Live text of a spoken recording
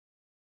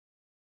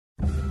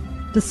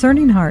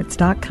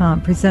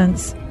DiscerningHearts.com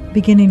presents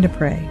Beginning to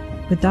Pray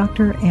with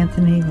Dr.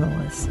 Anthony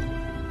Lilles.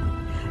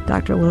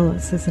 Dr.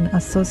 Lilles is an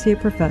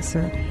associate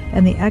professor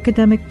and the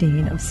academic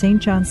dean of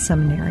St. John's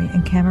Seminary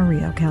in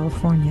Camarillo,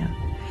 California,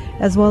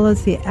 as well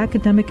as the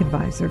academic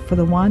advisor for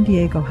the Juan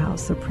Diego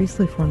House of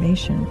Priestly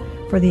Formation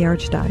for the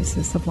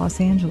Archdiocese of Los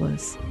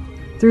Angeles.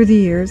 Through the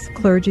years,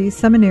 clergy,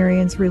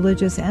 seminarians,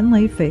 religious, and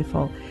lay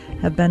faithful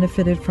have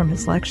benefited from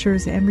his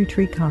lectures and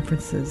retreat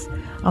conferences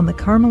on the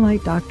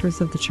Carmelite doctrines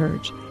of the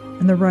Church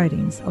and the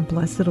writings of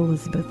Blessed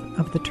Elizabeth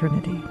of the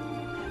Trinity.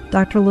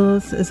 Dr.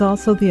 Lilles is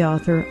also the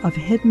author of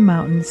Hidden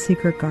Mountain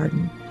Secret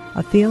Garden,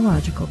 a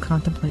theological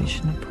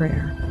contemplation of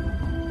prayer.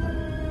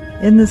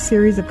 In this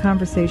series of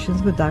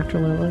conversations with Dr.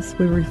 Lilles,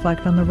 we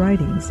reflect on the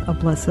writings of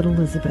Blessed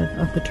Elizabeth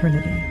of the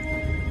Trinity.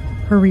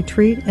 Her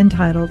retreat,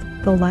 entitled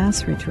The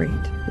Last Retreat,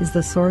 is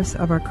the source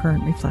of our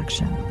current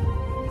reflection.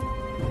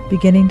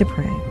 Beginning to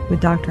Pray with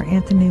Dr.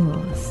 Anthony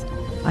Lilles.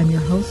 I'm your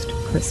host,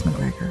 Chris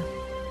McGregor.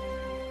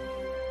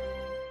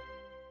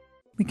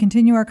 We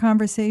continue our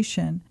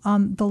conversation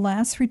on The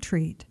Last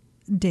Retreat,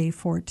 Day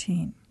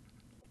 14.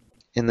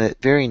 In the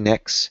very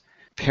next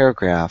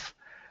paragraph,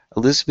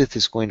 Elizabeth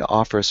is going to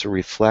offer us a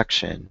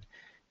reflection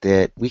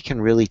that we can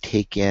really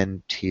take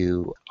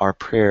into our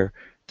prayer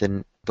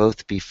then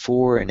both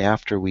before and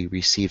after we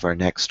receive our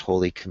next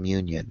Holy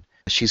Communion.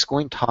 She's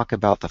going to talk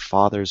about the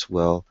Father's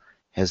will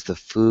as the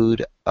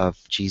food of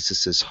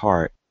Jesus'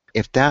 heart.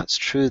 If that's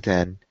true,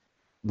 then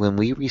when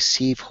we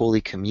receive Holy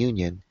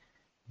Communion,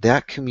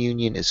 that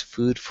communion is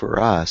food for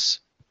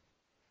us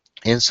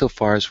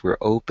insofar as we're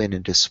open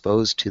and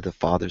disposed to the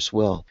Father's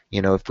will.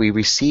 You know, if we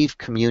receive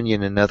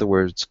communion, in other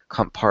words,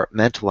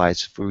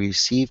 compartmentalized, if we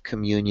receive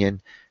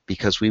communion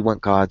because we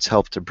want God's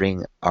help to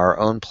bring our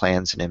own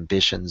plans and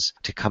ambitions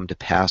to come to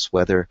pass,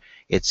 whether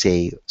it's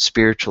a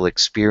spiritual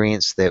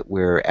experience that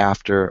we're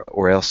after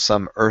or else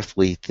some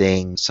earthly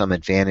thing, some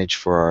advantage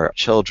for our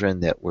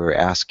children that we're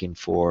asking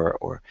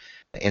for,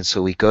 and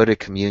so we go to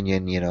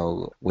communion,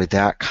 with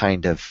that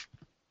kind of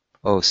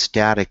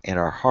static in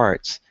our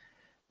hearts,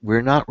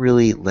 we're not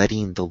really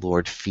letting the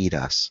Lord feed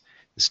us.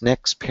 This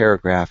next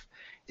paragraph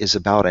is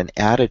about an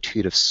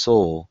attitude of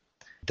soul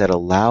that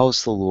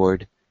allows the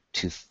Lord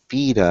to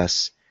feed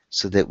us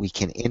so that we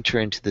can enter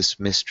into this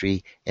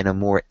mystery in a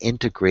more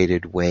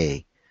integrated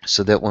way,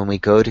 so that when we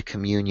go to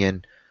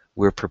communion,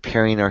 we're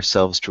preparing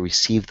ourselves to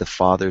receive the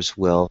Father's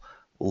will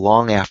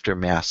long after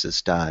Mass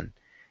is done.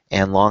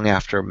 And long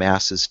after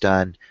Mass is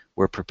done,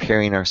 we're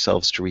preparing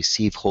ourselves to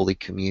receive Holy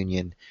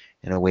Communion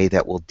in a way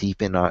that will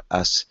deepen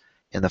us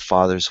in the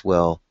Father's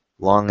will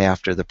long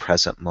after the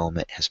present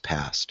moment has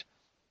passed.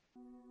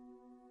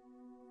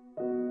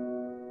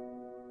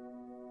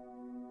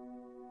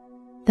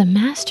 The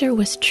Master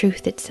was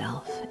truth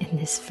itself in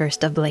this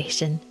first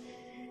oblation.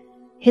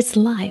 His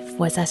life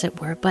was, as it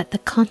were, but the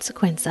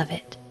consequence of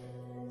it.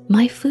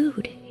 My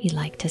food, he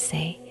liked to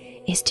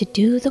say, is to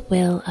do the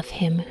will of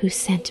him who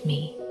sent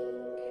me.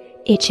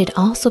 It should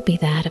also be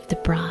that of the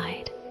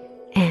bride,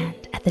 and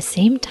at the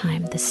same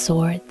time the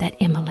sword that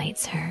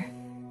immolates her.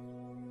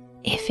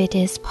 If it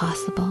is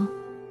possible,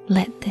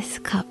 let this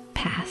cup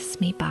pass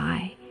me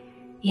by,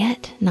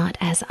 yet not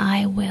as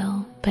I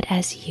will, but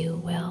as you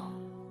will.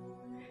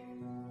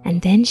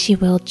 And then she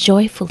will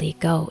joyfully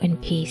go in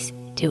peace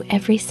to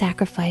every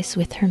sacrifice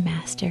with her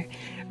Master,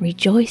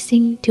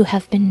 rejoicing to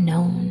have been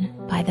known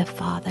by the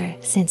Father,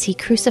 since he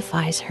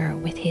crucifies her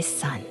with his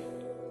Son.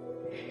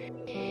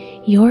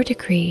 Your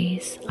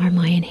decrees are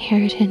my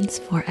inheritance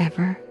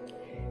forever.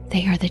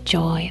 They are the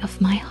joy of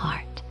my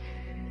heart.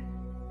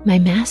 My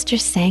Master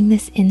sang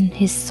this in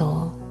his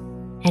soul,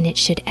 and it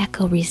should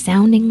echo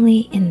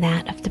resoundingly in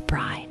that of the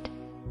bride.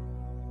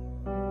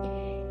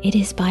 It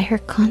is by her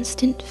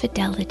constant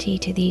fidelity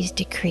to these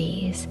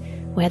decrees,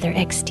 whether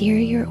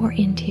exterior or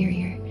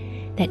interior,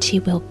 that she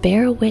will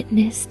bear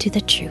witness to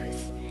the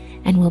truth,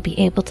 and will be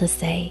able to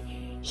say,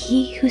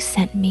 "He who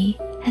sent me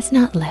has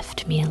not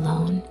left me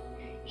alone.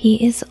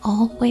 He is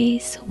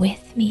always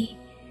with me,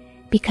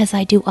 because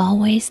I do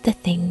always the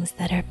things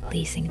that are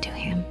pleasing to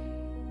him."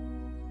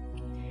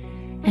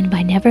 And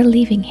by never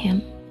leaving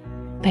him,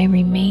 by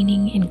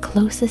remaining in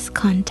closest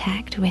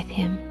contact with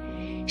him,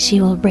 she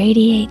will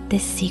radiate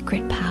this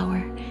secret power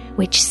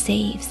which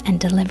saves and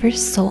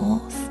delivers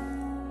souls.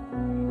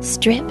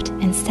 Stripped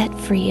and set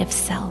free of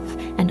self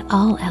and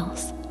all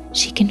else,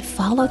 she can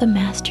follow the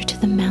Master to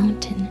the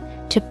mountain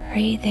to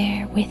pray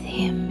there with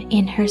him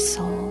in her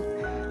soul,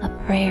 a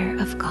prayer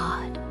of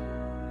God.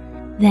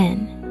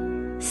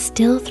 Then,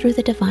 still through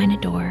the divine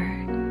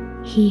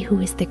adorer, he who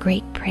is the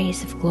great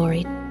praise of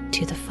glory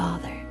to the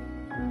Father,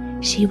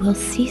 she will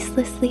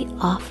ceaselessly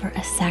offer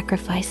a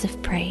sacrifice of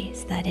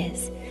praise, that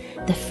is,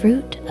 the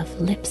fruit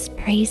of lips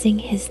praising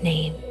his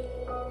name.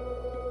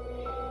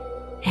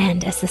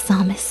 And as the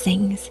psalmist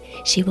sings,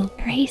 she will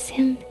praise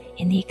him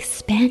in the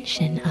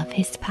expansion of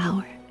his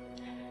power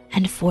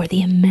and for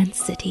the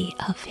immensity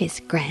of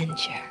his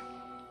grandeur.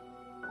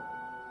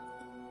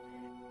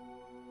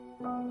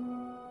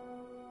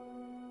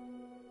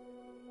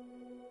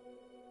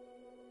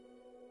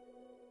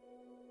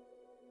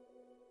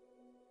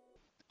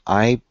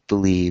 I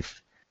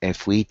believe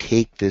if we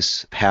take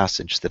this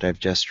passage that I've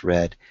just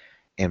read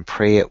and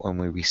pray it when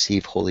we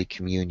receive Holy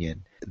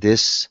Communion,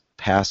 this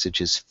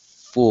passage is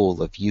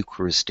full of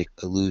Eucharistic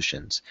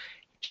allusions.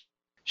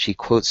 She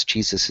quotes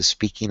Jesus as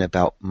speaking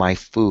about my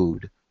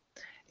food,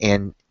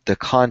 and the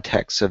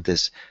context of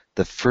this,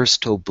 the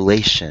first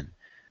oblation,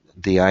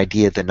 the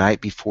idea the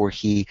night before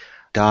he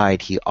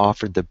died, he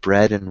offered the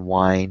bread and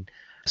wine,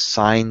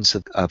 signs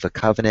of a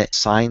covenant,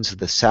 signs of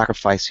the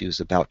sacrifice he was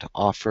about to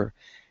offer.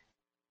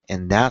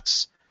 And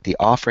that's the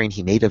offering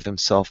he made of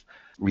himself,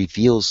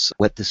 reveals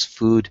what this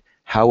food,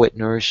 how it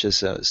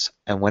nourishes us,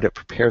 and what it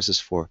prepares us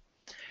for.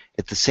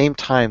 At the same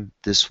time,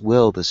 this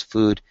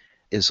food,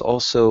 is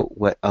also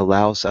what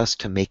allows us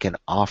to make an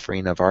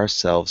offering of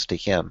ourselves to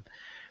him.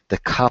 The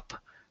cup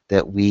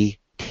that we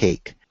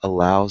take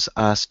allows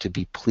us to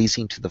be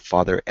pleasing to the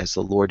Father as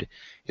the Lord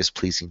is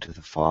pleasing to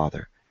the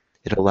Father.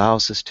 It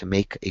allows us to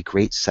make a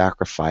great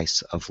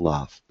sacrifice of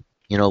love.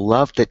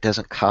 Love that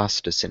doesn't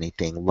cost us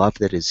anything, love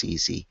that is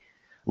easy,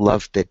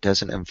 love that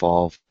doesn't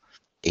involve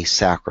a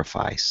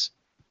sacrifice.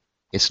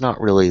 It's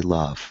not really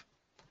love.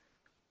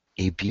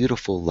 A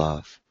beautiful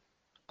love,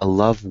 a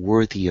love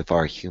worthy of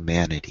our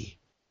humanity,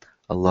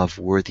 a love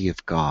worthy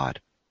of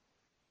God.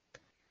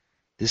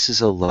 This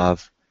is a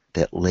love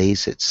that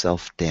lays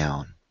itself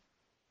down.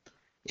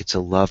 It's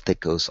a love that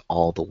goes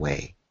all the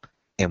way.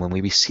 And when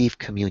we receive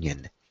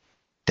communion,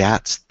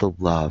 that's the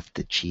love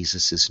that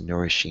Jesus is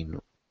nourishing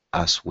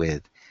us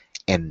with.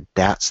 And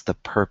that's the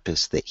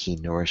purpose that he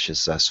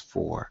nourishes us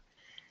for.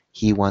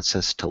 He wants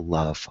us to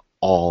love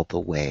all the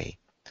way,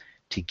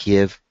 to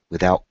give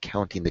without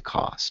counting the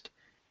cost.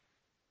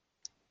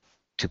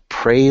 To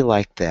pray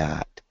like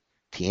that,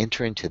 to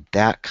enter into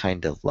that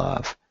kind of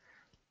love,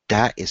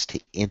 that is to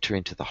enter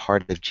into the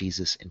heart of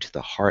Jesus, into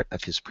the heart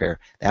of his prayer.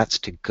 That's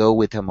to go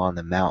with him on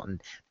the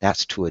mountain.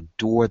 That's to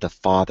adore the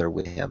Father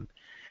with him.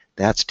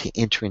 That's to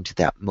enter into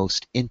that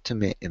most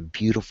intimate and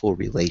beautiful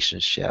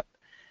relationship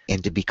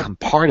and to become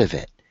part of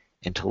it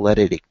and to let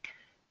it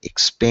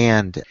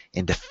expand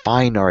and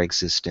define our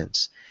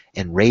existence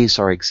and raise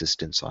our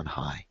existence on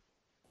high.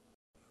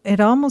 It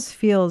almost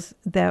feels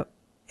that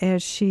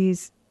as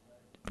she's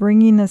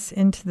bringing us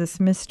into this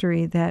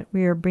mystery, that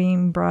we are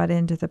being brought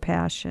into the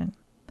Passion,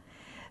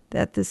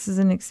 that this is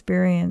an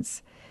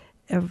experience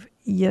of,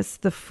 yes,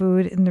 the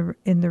food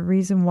and the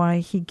reason why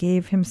he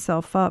gave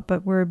himself up,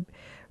 but we're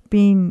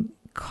being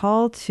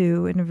called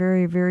to, in a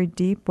very, very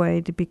deep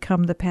way, to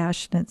become the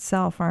Passion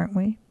itself, aren't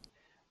we?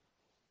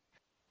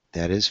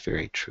 That is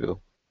very true.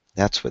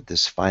 That's what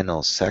this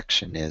final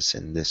section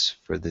is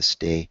for this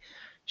day.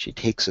 She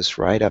takes us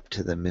right up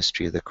to the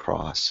mystery of the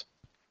cross.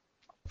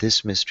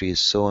 This mystery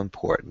is so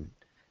important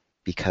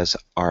because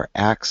our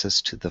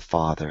access to the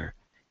Father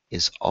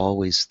is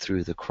always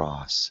through the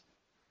cross.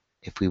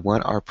 If we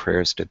want our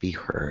prayers to be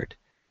heard,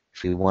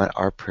 if we want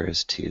our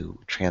prayers to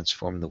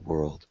transform the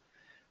world,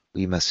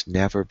 we must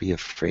never be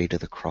afraid of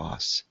the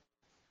cross,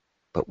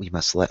 but we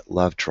must let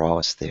love draw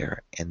us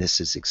there, and this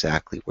is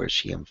exactly where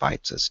she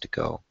invites us to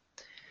go.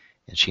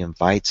 And she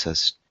invites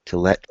us to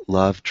let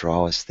love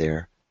draw us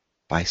there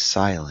by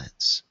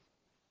silence.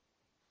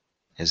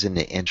 Isn't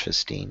it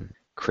interesting,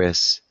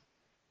 Chris?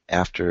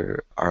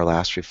 After our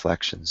last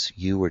reflections,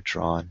 you were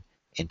drawn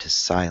into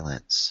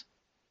silence.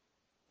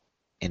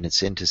 And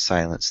it's into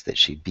silence that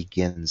she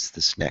begins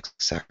this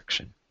next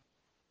section.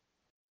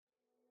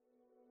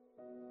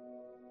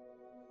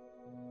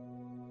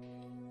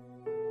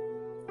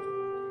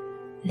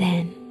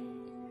 Then,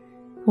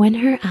 when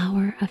her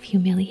hour of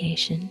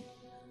humiliation,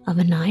 of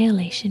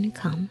annihilation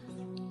comes,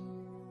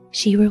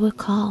 she will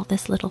recall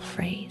this little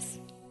phrase,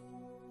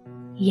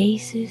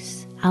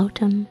 Jesus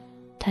autem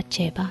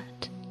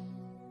tacebat,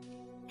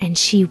 and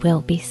she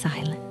will be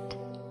silent,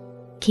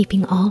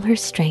 keeping all her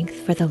strength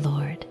for the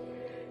Lord,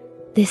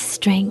 this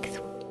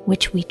strength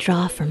which we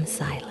draw from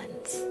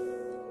silence.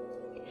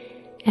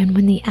 And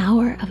when the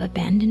hour of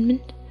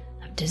abandonment,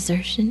 of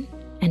desertion,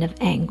 and of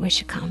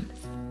anguish comes,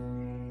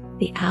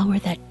 the hour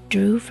that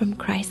drew from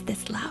Christ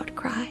this loud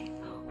cry,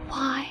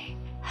 "Why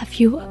have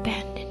you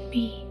abandoned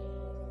me?"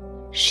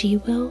 she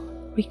will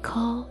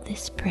recall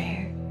this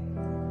prayer,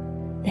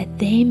 that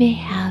they may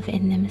have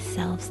in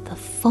themselves the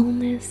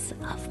fullness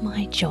of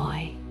my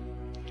joy.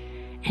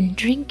 And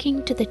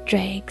drinking to the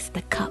dregs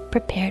the cup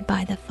prepared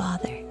by the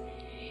Father,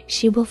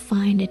 she will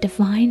find a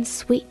divine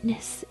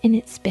sweetness in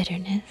its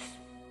bitterness.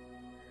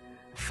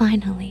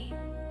 Finally,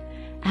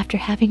 after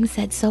having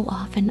said so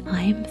often,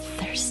 "I am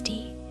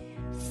thirsty,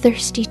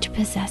 thirsty to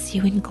possess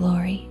you in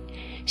glory,"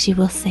 she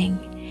will sing,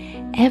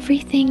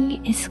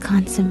 "Everything is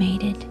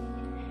consummated.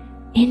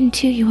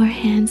 Into your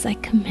hands I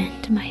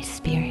commend my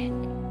spirit."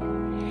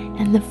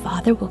 And the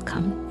Father will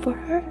come for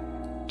her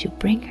to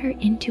bring her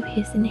into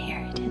his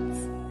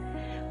inheritance,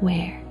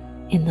 where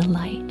in the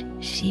light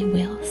she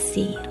will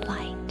see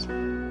light.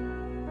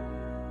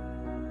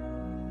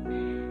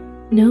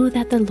 Know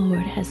that the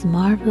Lord has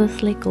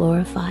marvelously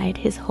glorified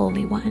his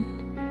Holy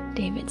One,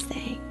 David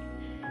saying.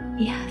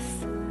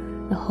 Yes,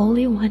 the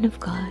Holy One of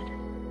God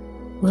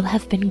will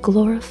have been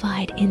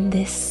glorified in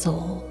this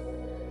soul,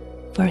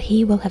 for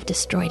he will have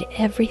destroyed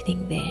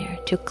everything there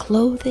to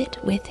clothe it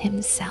with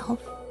himself,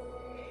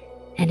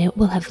 and it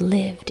will have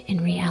lived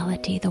in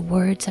reality the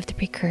words of the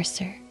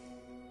precursor.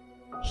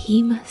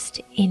 He must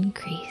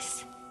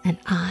increase, and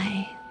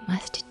I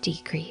must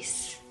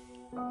decrease.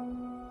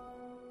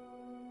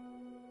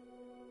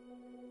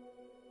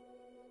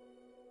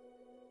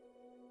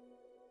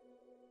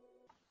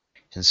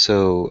 And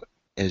so,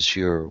 as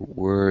your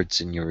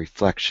words and your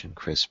reflection,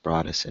 Chris,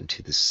 brought us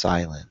into the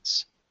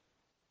silence,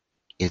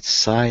 it's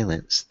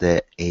silence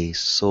that a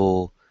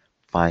soul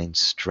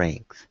finds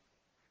strength.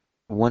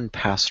 One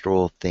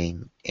pastoral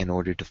thing in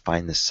order to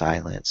find the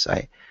silence,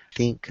 I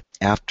think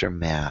after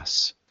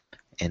Mass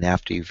and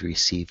after you've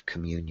received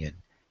communion,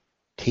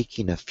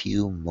 taking a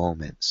few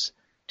moments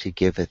to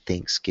give a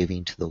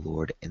thanksgiving to the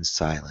Lord in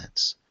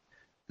silence,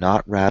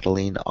 not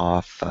rattling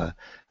off a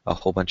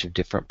whole bunch of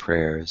different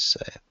prayers.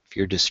 If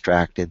you're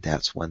distracted,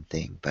 that's one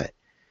thing, but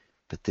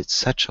it's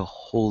such a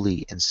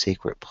holy and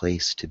sacred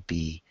place to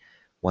be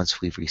once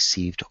we've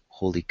received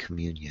Holy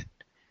Communion.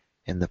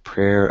 And the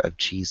prayer of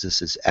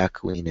Jesus is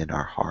echoing in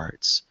our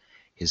hearts,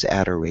 his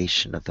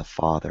adoration of the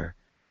Father.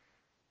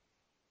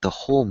 The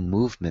whole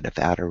movement of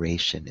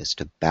adoration is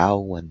to bow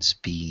one's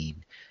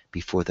being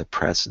before the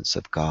presence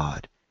of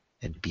God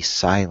and be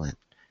silent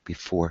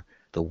before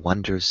the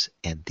wonders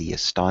and the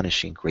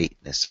astonishing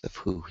greatness of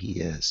who he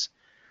is,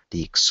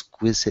 the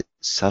exquisite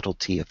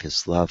subtlety of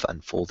his love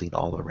unfolding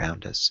all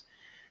around us.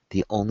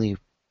 The only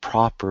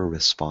proper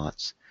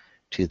response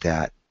to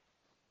that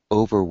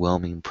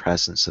overwhelming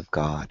presence of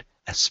God,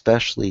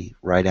 especially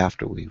right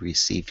after we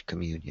receive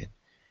communion,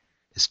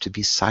 is to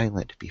be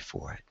silent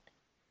before it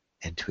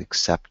and to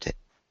accept it.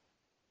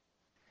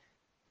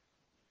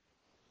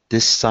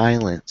 This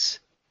silence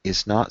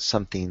is not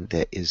something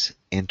that is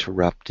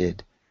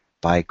interrupted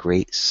by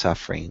great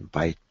suffering,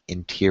 by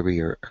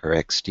interior or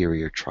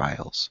exterior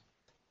trials.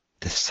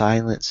 The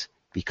silence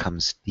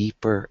becomes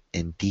deeper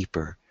and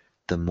deeper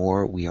the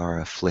more we are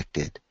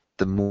afflicted,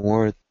 the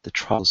more the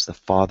trials the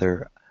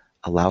Father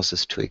allows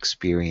us to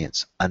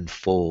experience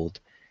unfold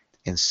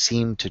and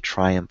seem to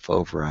triumph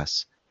over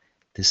us.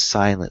 This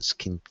silence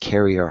can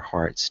carry our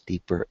hearts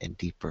deeper and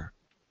deeper.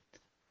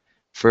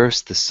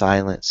 First, the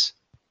silence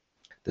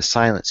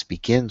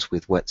begins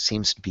with what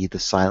seems to be the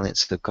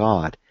silence of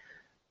God.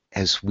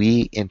 As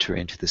we enter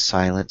into the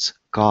silence,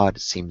 God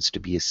seems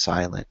to be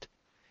silent,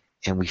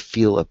 and we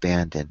feel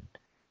abandoned.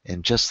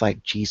 And just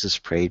like Jesus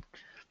prayed,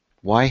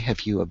 "Why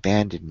have you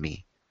abandoned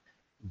me?"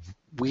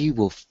 We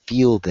will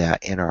feel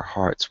that in our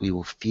hearts. We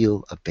will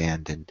feel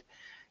abandoned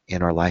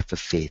in our life of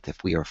faith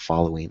if we are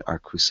following our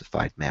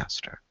crucified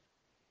Master.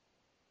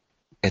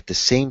 At the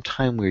same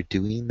time we're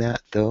doing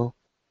that, though,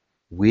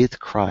 with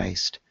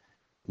Christ,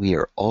 we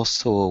are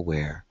also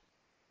aware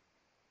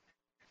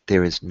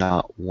there is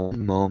not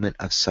one moment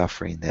of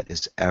suffering that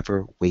is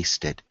ever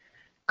wasted.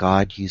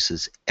 God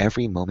uses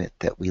every moment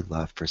that we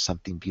love for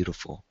something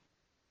beautiful.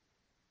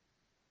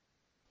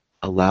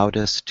 Allowed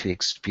us to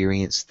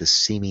experience the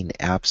seeming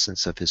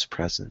absence of his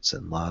presence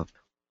and love.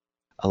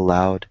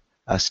 Allowed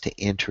us to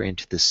enter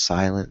into the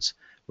silence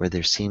where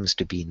there seems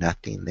to be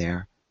nothing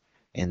there.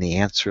 And the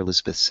answer,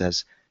 Elizabeth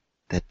says,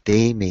 that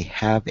they may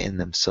have in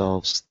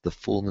themselves the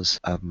fullness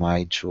of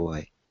my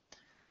joy.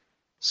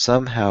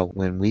 Somehow,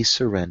 when we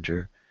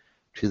surrender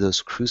to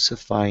those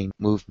crucifying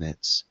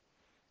movements,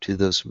 to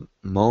those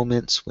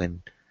moments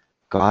when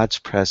God's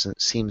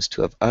presence seems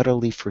to have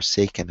utterly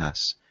forsaken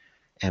us,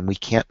 and we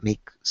can't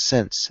make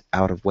sense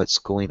out of what's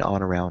going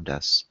on around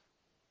us,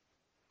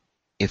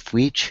 if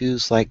we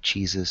choose, like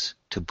Jesus,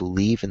 to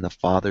believe in the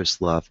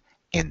Father's love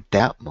in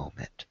that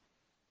moment,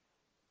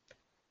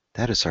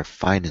 that is our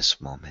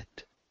finest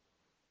moment.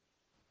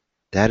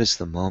 That is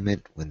the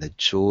moment when the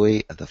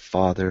joy of the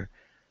Father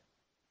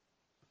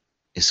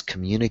is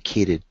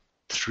communicated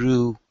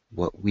through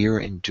what we're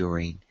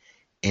enduring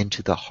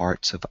into the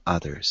hearts of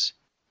others.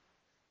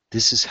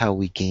 This is how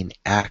we gain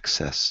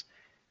access,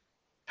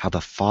 how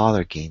the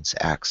Father gains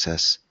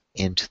access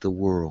into the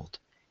world,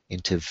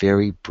 into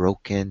very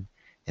broken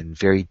and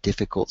very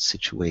difficult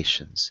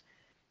situations.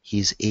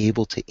 He's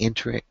able to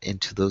enter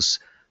into those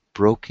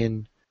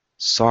broken,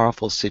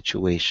 sorrowful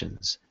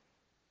situations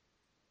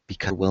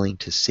because we're willing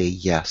to say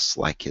yes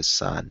like his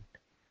Son.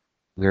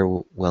 We're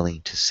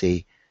willing to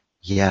say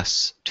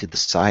yes to the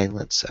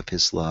silence of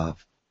his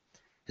love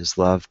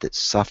that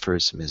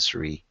suffers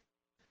misery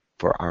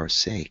for our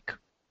sake.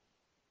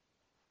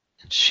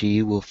 And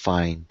she will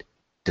find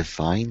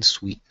divine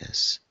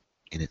sweetness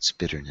in its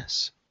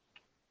bitterness.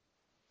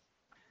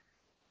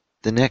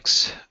 The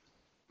next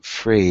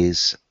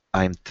phrase,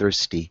 "I'm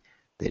thirsty,"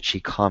 that she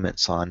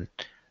comments on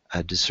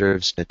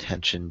deserves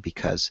attention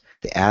because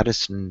the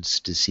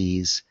Addison's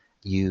disease,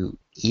 you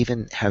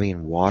even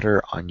having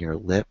water on your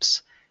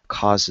lips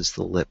causes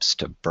the lips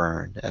to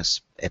burn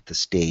as at the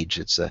stage.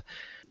 It's a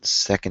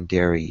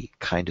secondary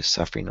kind of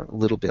suffering, a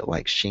little bit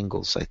like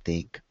shingles, I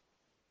think.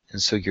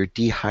 And so you're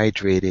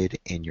dehydrated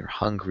and you're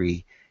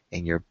hungry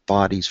and your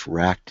body's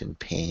racked in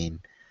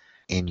pain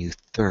and you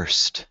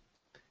thirst.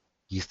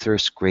 You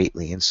thirst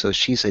greatly. And so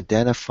she's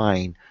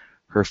identifying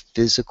her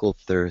physical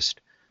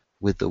thirst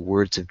with the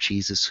words of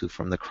Jesus, who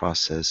from the cross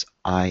says,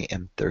 "I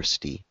am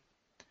thirsty."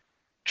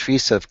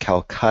 Teresa of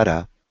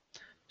Calcutta,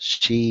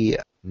 she,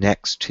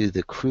 next to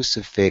the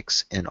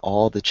crucifix in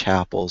all the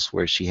chapels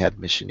where she had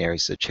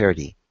missionaries of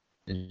charity,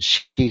 and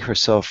she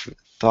herself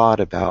thought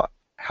about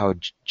how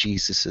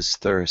Jesus'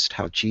 thirst,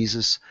 how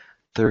Jesus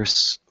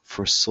thirsts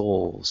for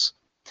souls.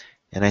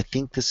 And I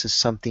think this is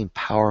something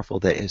powerful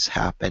that has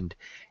happened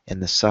in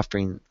the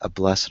suffering of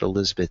Blessed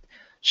Elizabeth.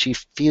 She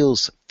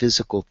feels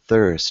physical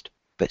thirst,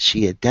 but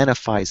she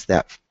identifies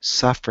that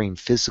suffering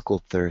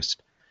physical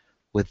thirst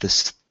with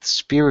the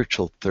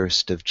spiritual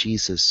thirst of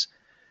Jesus.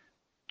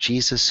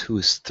 Jesus, who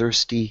is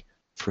thirsty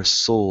for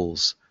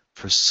souls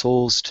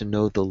to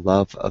know the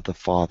love of the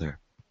Father,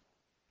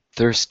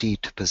 thirsty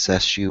to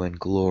possess you in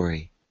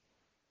glory.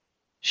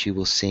 She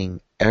will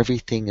sing,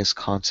 "Everything is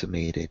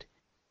consummated,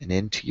 and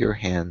into your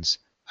hands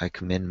I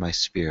commend my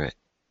spirit."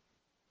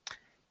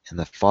 And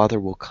the Father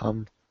will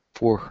come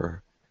for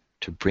her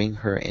to bring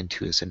her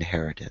into his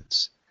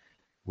inheritance,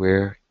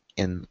 where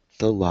in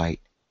the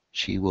light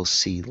she will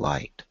see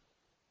light.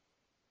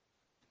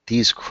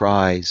 These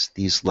cries,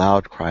 these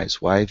loud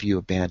cries, "Why have you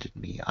abandoned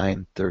me? I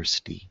am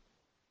thirsty."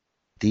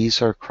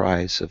 These are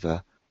cries of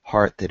a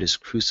heart that is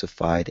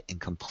crucified and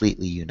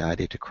completely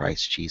united to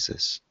Christ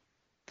Jesus.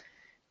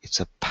 It's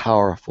a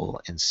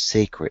powerful and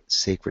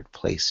sacred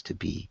place to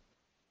be.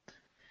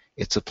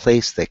 It's a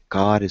place that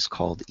God has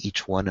called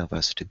each one of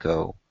us to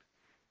go,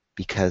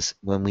 because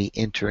when we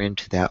enter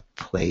into that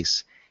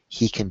place,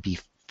 he can be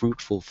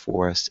fruitful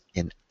for us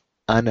in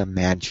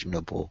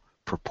unimaginable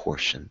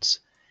proportions.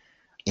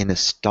 In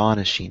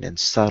astonishing and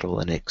subtle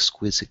and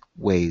exquisite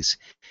ways,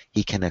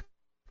 he can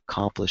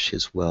accomplish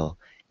his will.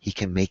 He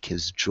can make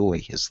his joy,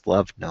 his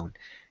love known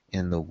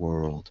in the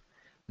world.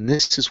 And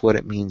this is what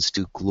it means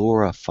to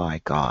glorify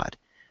God,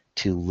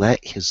 to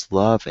let his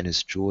love and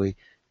his joy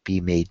be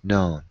made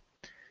known.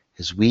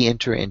 As we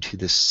enter into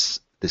this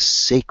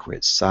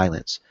sacred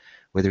silence,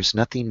 where there's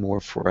nothing more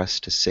for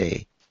us to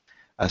say,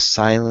 a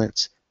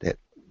silence that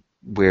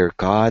where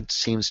God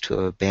seems to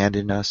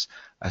abandon us,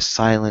 a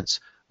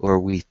silence where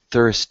we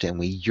thirst and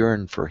we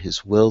yearn for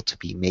his will to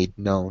be made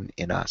known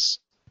in us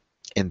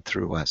and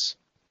through us.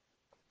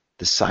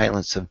 The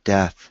silence of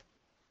death,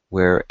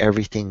 where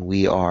everything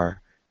we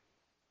are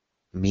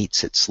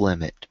meets its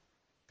limit.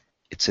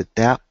 It's at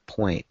that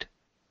point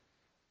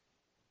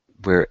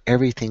where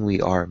everything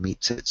we are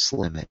meets its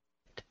limit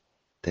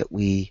that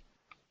we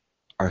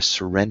are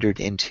surrendered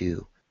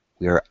into,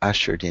 we are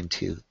ushered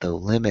into the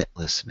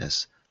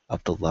limitlessness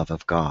of the love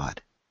of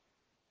God.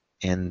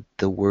 And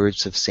the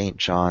words of St.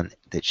 John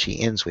that she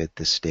ends with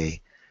this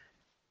day,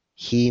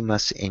 "He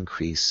must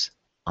increase,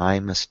 I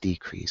must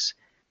decrease,"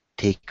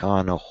 take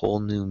on a whole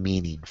new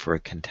meaning for a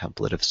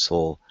contemplative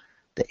soul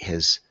that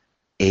has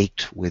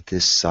ached with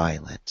this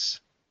silence,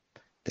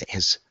 that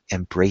has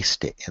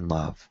embraced it in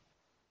love.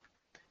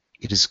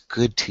 It is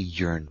good to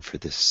yearn for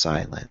this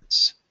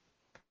silence,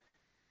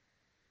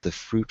 the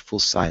fruitful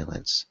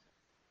silence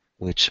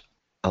which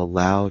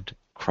allowed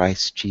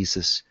Christ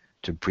Jesus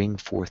to bring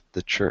forth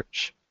the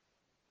church.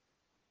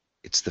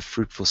 It's the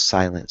fruitful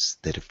silence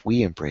that, if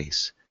we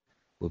embrace,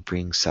 will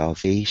bring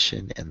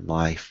salvation and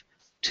life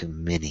to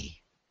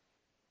many.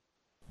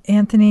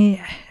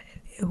 Anthony,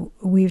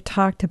 we've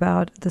talked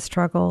about the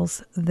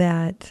struggles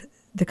that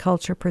the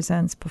culture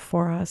presents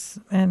before us,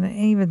 and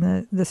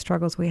even the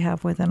struggles we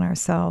have within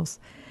ourselves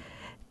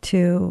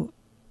to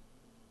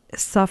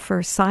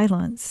suffer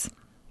silence.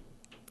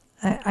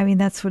 I mean,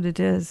 that's what it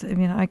is. I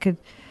mean, I could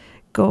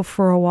go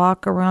for a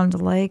walk around a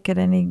lake at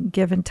any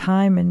given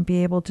time and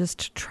be able just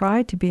to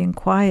try to be in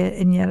quiet,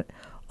 and yet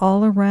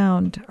all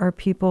around are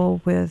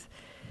people with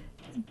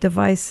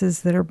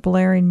devices that are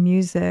blaring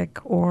music,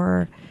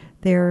 or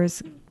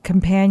there's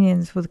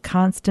companions with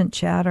constant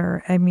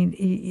chatter. I mean,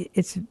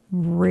 it's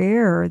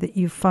rare that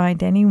you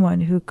find anyone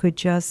who could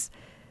just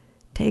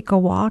take a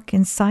walk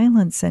in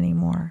silence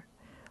anymore,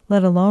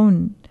 let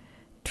alone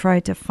try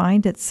to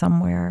find it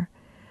somewhere.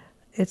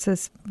 It's a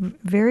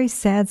very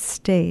sad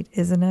state,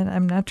 isn't it?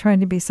 I'm not trying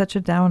to be such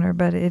a downer,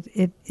 but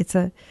it's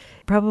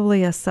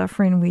probably a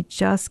suffering we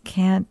just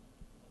can't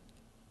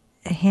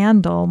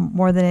handle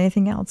more than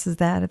anything else, is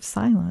that of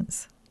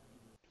silence.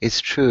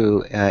 It's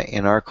true.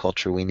 In our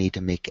culture, we need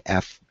to make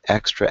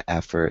extra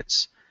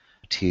efforts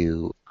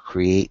to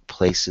create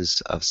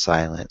places of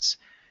silence.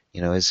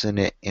 You know, isn't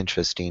it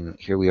interesting?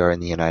 Here we are in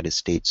the United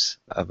States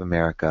of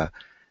America,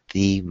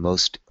 the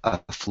most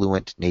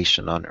affluent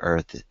nation on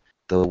earth.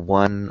 The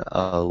one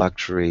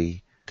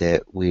luxury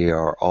that we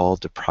are all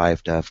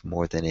deprived of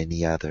more than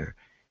any other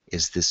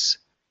is this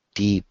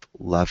deep,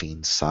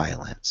 loving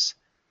silence.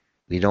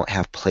 We don't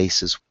have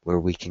places where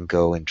we can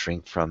go and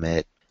drink from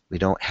it. We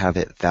don't have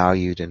it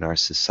valued in our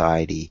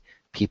society.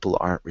 People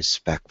aren't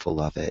respectful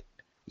of it.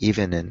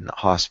 Even in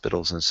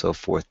hospitals and so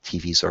forth,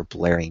 TVs are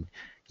blaring,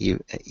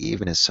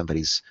 even as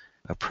somebody's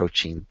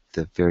approaching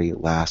the very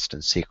last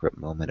and sacred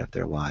moment of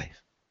their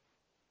life.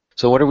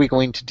 So what are we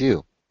going to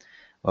do?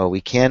 Well,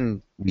 we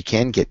can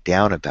get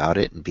down about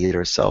it and beat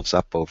ourselves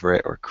up over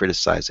it or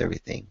criticize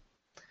everything.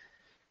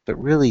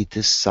 But really,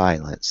 this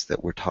silence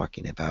that we're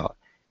talking about,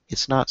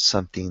 it's not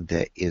something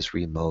that is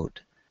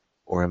remote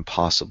or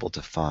impossible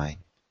to find.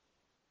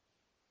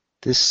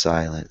 This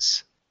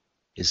silence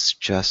is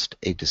just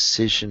a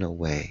decision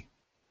away.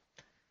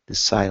 This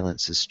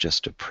silence is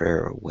just a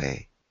prayer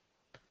away.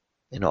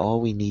 And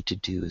all we need to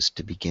do is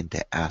to begin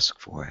to ask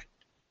for it.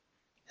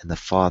 And the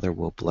Father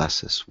will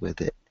bless us with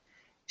it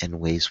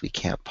in ways we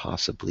can't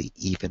possibly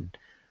even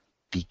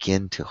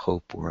begin to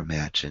hope or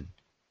imagine,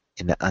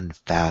 in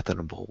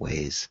unfathomable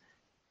ways,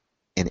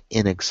 in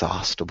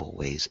inexhaustible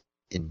ways,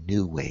 in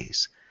new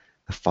ways.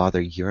 The Father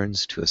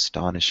yearns to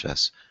astonish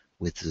us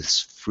with this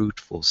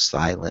fruitful,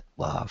 silent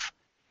love.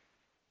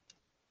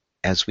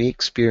 As we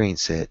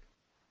experience it,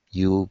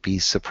 you will be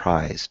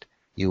surprised.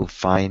 You will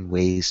find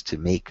ways to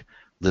make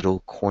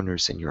little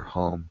corners in your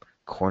home,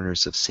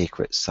 corners of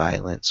sacred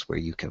silence where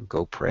you can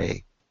go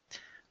pray,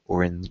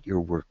 or in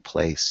your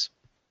workplace.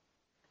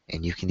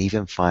 And you can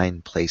even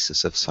find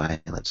places of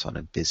silence on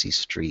a busy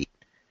street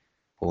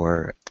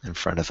or in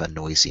front of a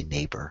noisy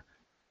neighbor.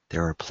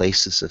 There are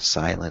places of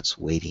silence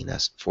waiting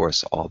for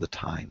us all the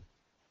time.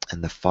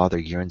 And the Father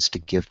yearns to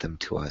give them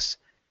to us,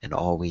 and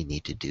all we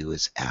need to do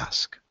is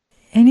ask.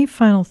 Any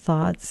final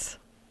thoughts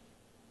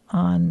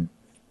on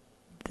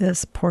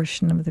this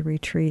portion of the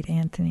retreat,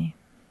 Anthony?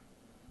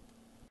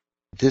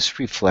 This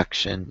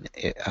reflection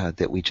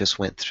that we just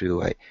went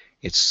through,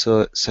 it's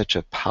such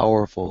a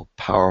powerful,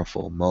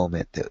 powerful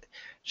moment that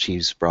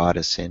she's brought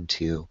us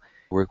into.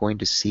 We're going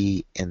to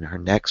see in her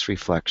next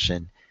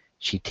reflection,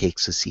 she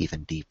takes us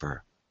even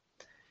deeper.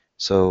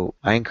 So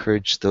I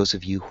encourage those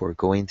of you who are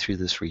going through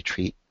this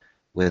retreat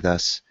with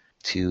us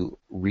to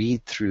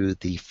read through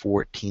the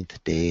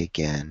 14th day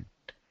again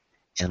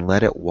and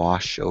let it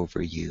wash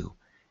over you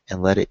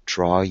and let it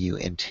draw you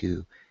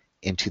into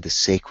the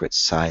sacred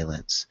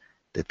silence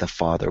that the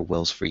Father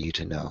wills for you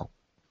to know.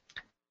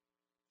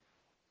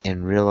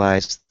 And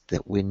realize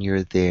that when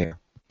you're there,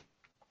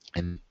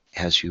 and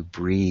as you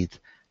breathe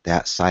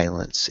that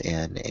silence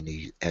in,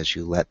 and as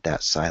you let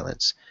that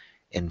silence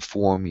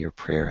inform your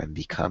prayer and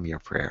become your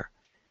prayer,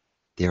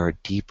 there are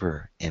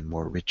deeper and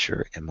more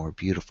richer and more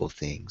beautiful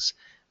things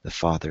the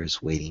Father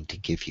is waiting to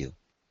give you.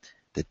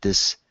 That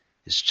this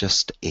is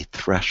just a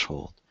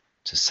threshold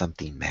to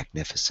something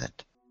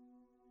magnificent.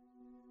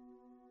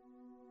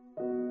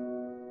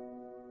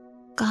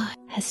 God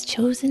has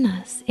chosen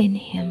us in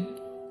Him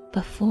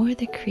before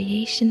the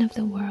creation of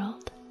the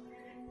world,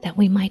 that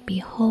we might be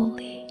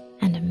holy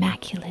and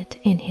immaculate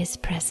in His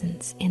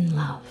presence in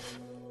love.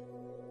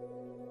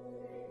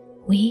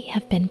 We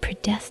have been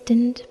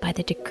predestined by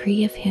the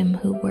decree of Him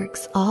who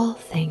works all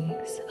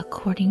things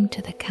according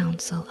to the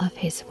counsel of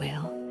His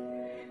will,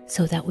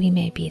 so that we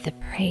may be the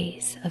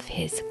praise of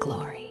His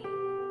glory.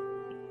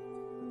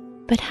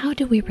 But how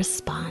do we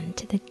respond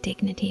to the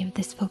dignity of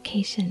this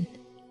vocation?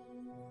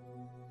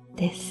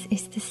 This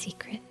is the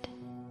secret.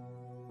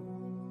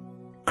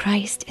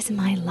 Christ is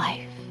my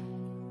life.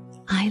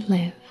 I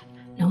live,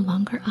 no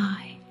longer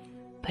I,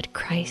 but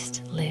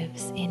Christ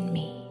lives in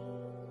me.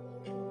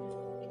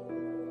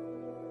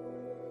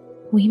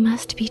 We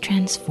must be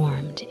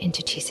transformed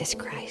into Jesus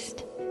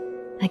Christ.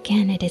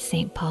 Again, it is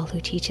St. Paul who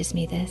teaches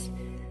me this.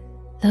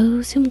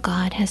 Those whom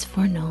God has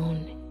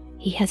foreknown,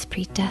 He has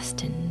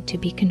predestined to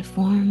be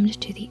conformed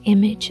to the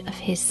image of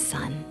His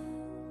Son.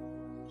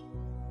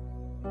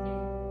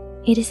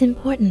 It is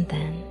important,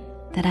 then,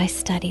 that I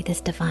study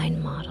this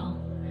divine model,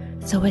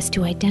 so as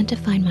to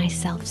identify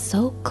myself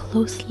so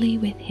closely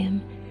with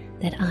Him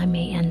that I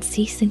may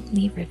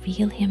unceasingly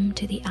reveal Him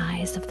to the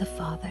eyes of the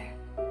Father.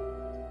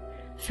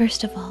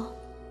 First of all,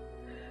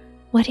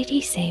 what did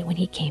He say when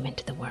He came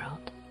into the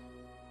world?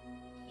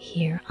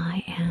 Here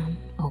I am,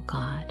 O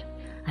God,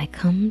 I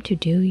come to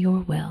do your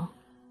will.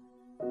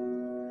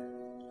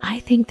 I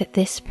think that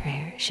this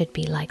prayer should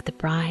be like the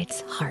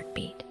bride's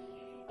heartbeat.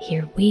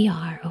 Here we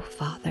are, O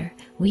Father,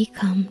 we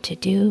come to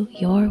do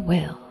your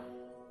will.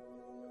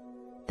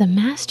 The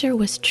Master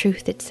was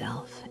truth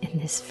itself in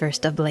this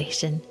first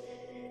oblation.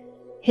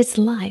 His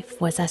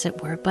life was, as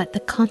it were, but the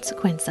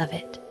consequence of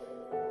it.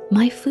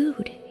 My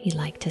food, He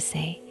liked to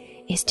say,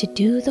 is to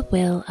do the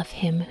will of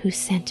Him who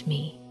sent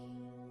me.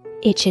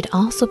 It should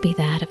also be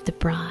that of the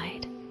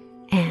bride,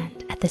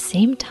 and at the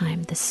same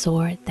time the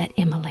sword that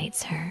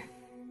immolates her.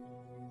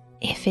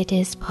 If it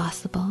is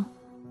possible,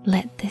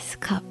 let this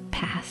cup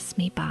pass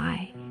me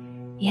by,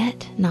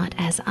 yet not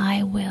as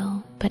I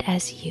will, but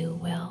as you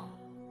will.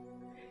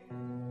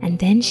 And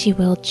then she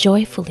will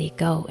joyfully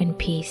go in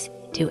peace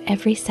to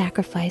every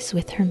sacrifice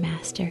with her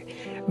Master,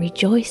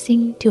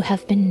 rejoicing to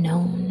have been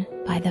known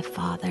by the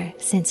Father,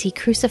 since He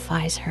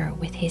crucifies her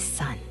with His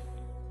Son.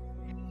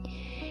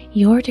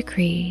 Your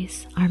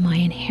decrees are my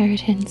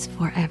inheritance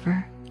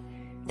forever.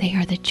 They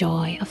are the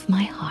joy of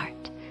my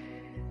heart.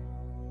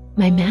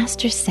 My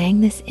Master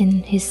sang this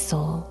in His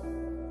soul,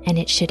 and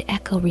it should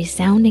echo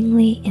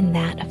resoundingly in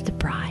that of the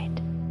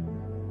bride.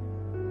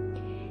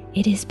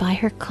 It is by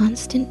her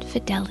constant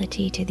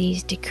fidelity to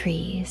these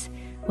decrees,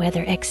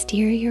 whether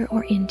exterior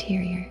or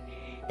interior,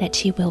 that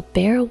she will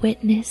bear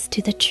witness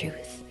to the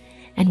truth,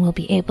 and will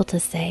be able to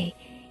say,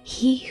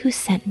 He who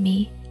sent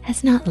me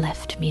has not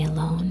left me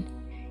alone.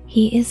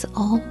 He is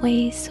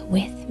always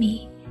with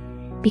me,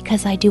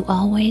 because I do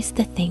always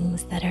the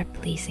things that are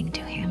pleasing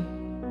to him.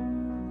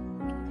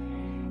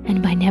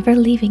 And by never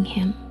leaving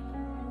him,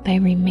 by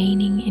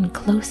remaining in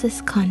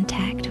closest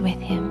contact with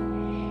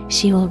him,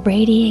 she will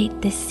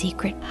radiate this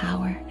secret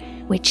power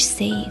which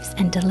saves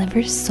and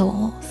delivers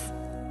souls.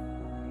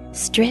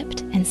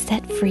 Stripped and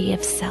set free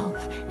of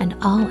self and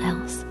all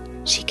else,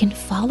 she can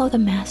follow the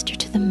Master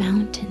to the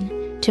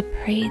mountain to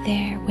pray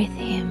there with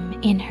him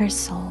in her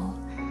soul,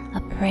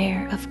 a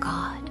prayer of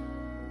God.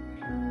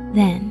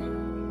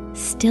 Then,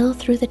 still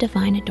through the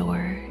divine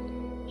adorer,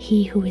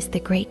 he who is the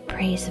great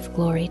praise of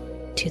glory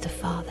to the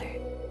Father,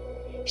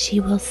 she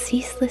will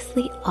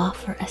ceaselessly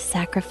offer a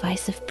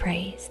sacrifice of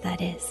praise,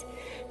 that is,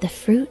 the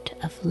fruit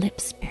of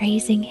lips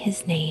praising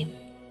his name.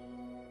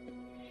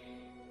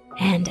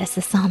 And as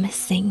the psalmist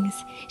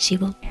sings, she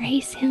will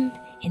praise him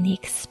in the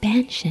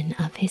expansion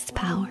of his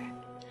power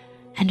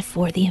and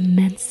for the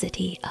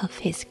immensity of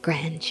his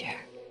grandeur.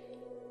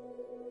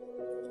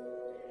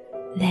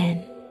 Then,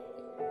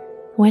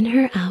 when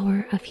her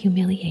hour of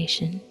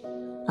humiliation,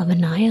 of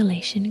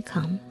annihilation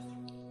comes,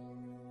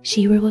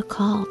 she will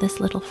recall this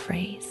little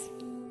phrase,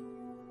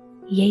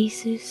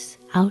 Jesus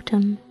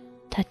autem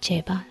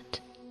tacebat,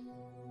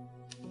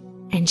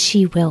 and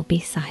she will be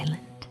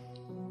silent,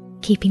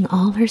 keeping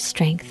all her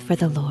strength for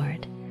the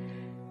Lord,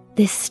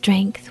 this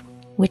strength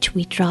which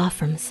we draw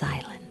from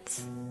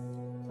silence.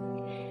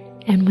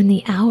 And when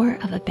the hour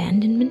of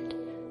abandonment,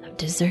 of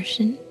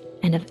desertion,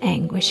 and of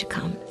anguish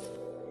comes,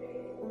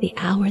 the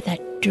hour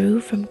that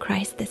drew from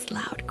Christ this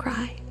loud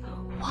cry,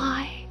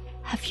 "Why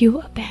have you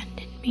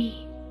abandoned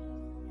me?"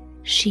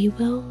 she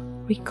will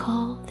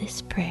recall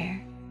this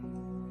prayer,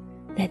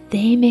 that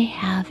they may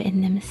have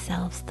in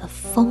themselves the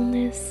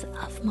fullness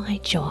of my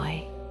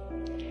joy.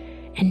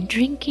 And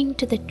drinking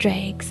to the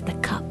dregs the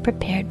cup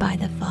prepared by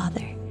the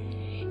Father,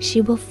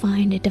 she will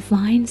find a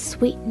divine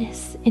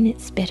sweetness in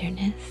its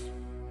bitterness.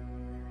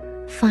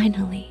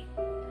 Finally,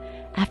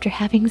 after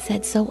having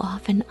said so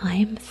often, "I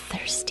am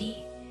thirsty,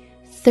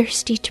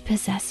 thirsty to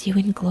possess you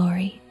in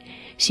glory,"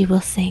 she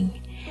will sing,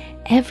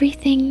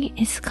 "Everything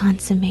is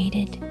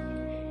consummated.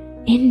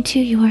 Into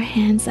your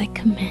hands I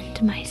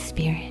commend my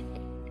spirit."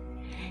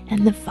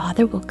 And the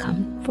Father will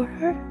come for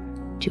her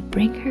to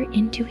bring her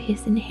into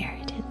his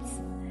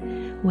inheritance,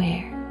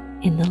 where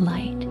in the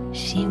light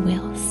she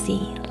will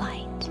see light.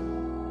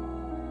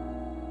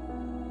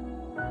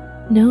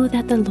 Know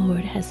that the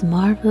Lord has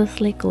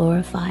marvelously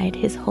glorified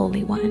his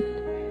Holy One,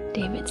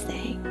 David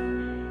saying,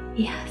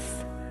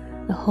 yes,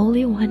 the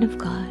Holy One of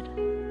God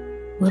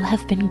will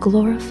have been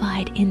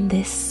glorified in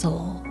this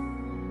soul,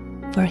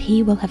 for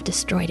he will have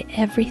destroyed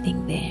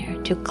everything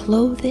there to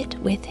clothe it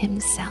with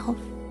himself,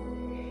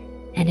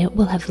 and it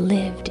will have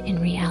lived in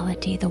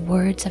reality the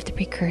words of the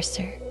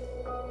precursor,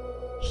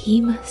 "He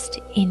must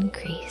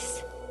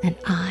increase, and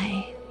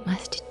I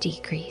must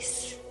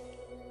decrease."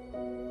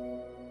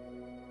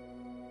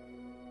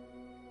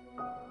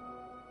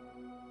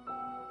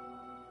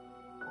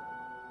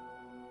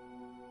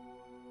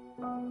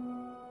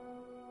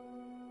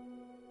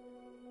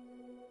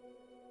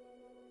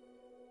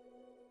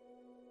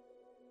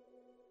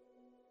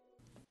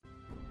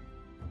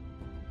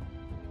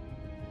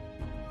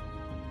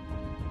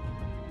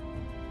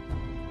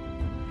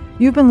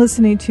 You've been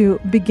listening to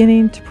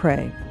Beginning to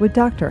Pray with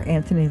Dr.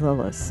 Anthony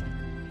Lilles.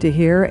 To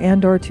hear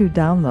and or to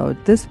download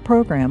this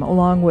program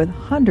along with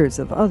hundreds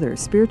of other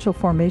spiritual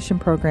formation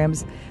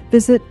programs,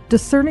 visit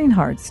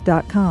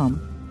discerninghearts.com.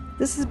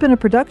 This has been a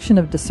production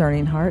of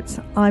Discerning Hearts.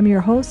 I'm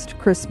your host,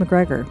 Chris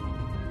McGregor.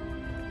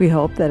 We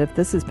hope that if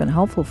this has been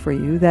helpful for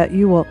you, that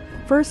you will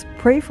first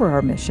pray for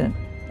our mission,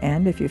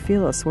 and if you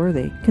feel us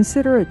worthy,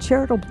 consider a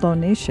charitable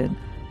donation,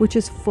 which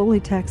is fully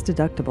tax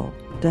deductible,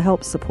 to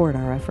help support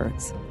our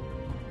efforts.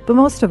 But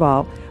most of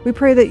all, we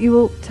pray that you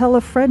will tell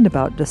a friend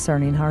about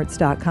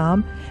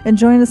discerninghearts.com and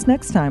join us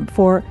next time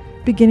for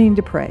Beginning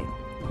to Pray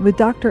with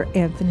Dr.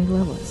 Anthony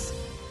Lilles.